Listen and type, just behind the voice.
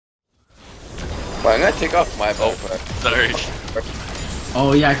Well, I'm gonna take off my bow. Sorry.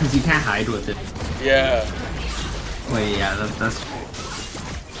 Oh yeah, because you can't hide with it. Yeah. Wait, yeah, that's.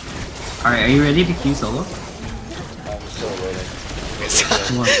 Alright, are you ready to queue solo? I'm still waiting.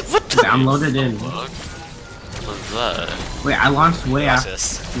 What the? Download it in. What was that? Wait, I launched way Watch after.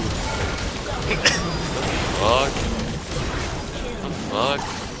 this. Fuck. What the fuck?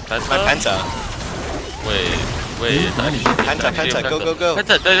 Penta? My Penta. Wait. Penta, go.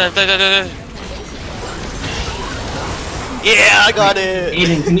 Penta, go. Yeah, I got it!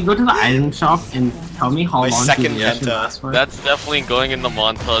 Aiden, can you go to the item shop and tell me how My long second the mission Penta. lasts for? That's definitely going in the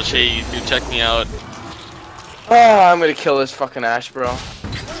montage. Hey, you check me out. Oh, I'm gonna kill this fucking Ash, bro.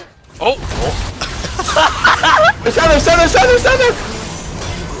 Oh! Center!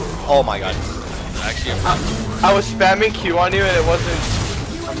 Oh my god. Actually, I was spamming Q on you and it wasn't.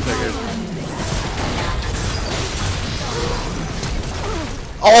 I'm triggered.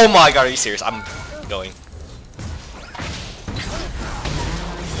 Oh my god, are you serious? I'm going.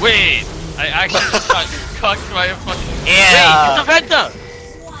 wait! I actually just got cucked by a fucking. Yeah! Wait, it's a Penta!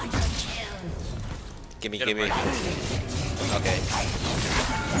 Gimme. Okay.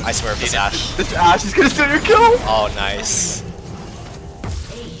 I swear this Ash. This Ash is gonna steal your kill! Oh, nice.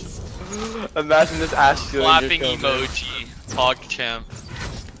 Imagine this Ash stealing Clapping your kill. emoji. Talk champ.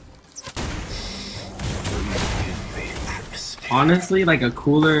 Honestly, like a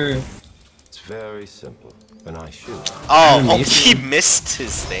cooler. It's very simple. When I shoot, Oh, he missed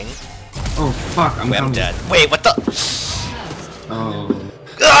his thing. Oh fuck, I'm Wait, I'm coming. dead. Wait, what the? Oh.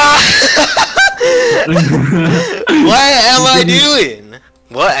 What am I doing?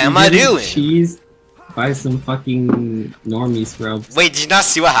 What am I doing? Cheese by some fucking normie scrubs. Wait, did you not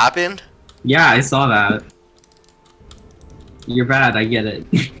see what happened? Yeah, I saw that. You're bad, I get it.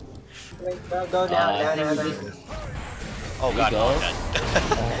 Go down. Oh god, go. I'm dead.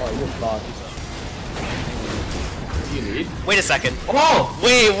 Oh, you're lost. You need? Wait a second. Oh!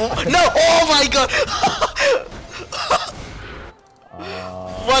 Wait, no! Oh my god!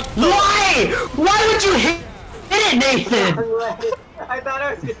 What the? Why? Why would you hit it, Nathan? I thought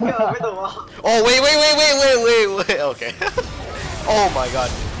I was gonna go over the wall. Oh wait. Okay. Oh my god.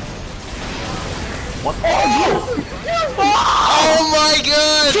 What? Oh my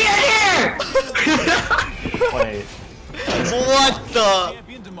god! Get here! Wait. What the?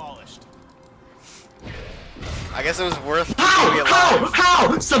 I guess it was worth to be alive.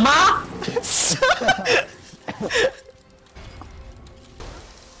 How? Sama?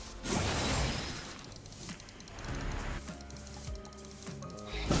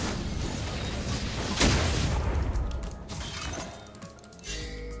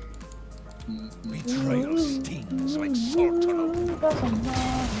 betrayal stings like salt on a wound.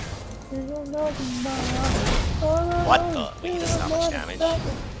 What the? Wait, this is not much damage.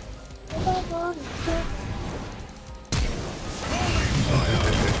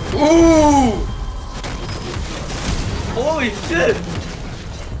 Ooh! Holy shit!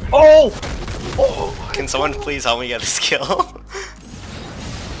 Oh! Can someone please help me get this kill?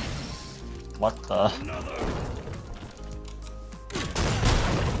 What the?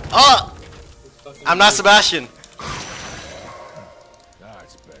 Oh! I'm not Sebastian.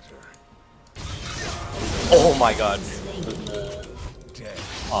 That's better. Oh my god.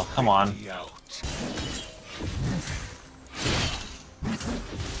 Oh, come on. Out.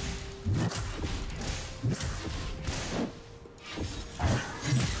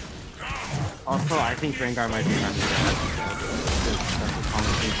 Also, I think Rengar might be running bad. That's a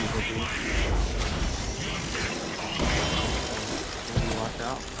common thing people do. Watch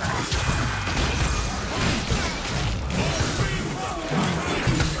out.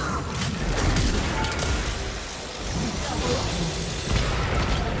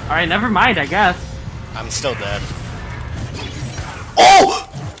 Alright, never mind, I guess. I'm still dead. Oh!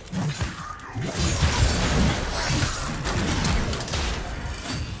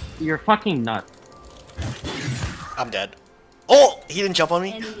 You're fucking nuts. I'm dead. Oh! He didn't jump on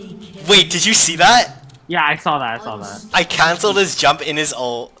me? Wait, did you see that? Yeah, I saw that, I saw that. I cancelled his jump in his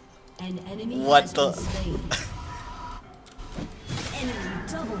ult. What the?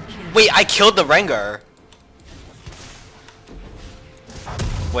 Wait, I killed the Rengar.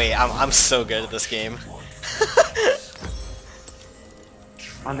 Wait, I'm so good at this game.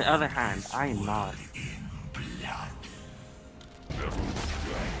 On the other hand, I am not.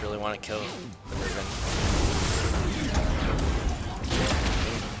 Really want to kill the Riven.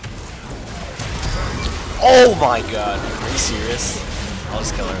 Oh my god, are you serious? I'll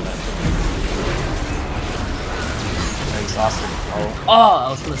just kill her then. I'm exhausted. Oh, I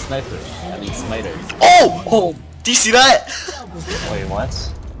was gonna snipe her. I mean, smite her. Oh! Do you see that? Wait, what?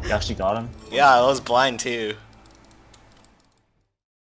 You actually got him? Yeah, I was blind too.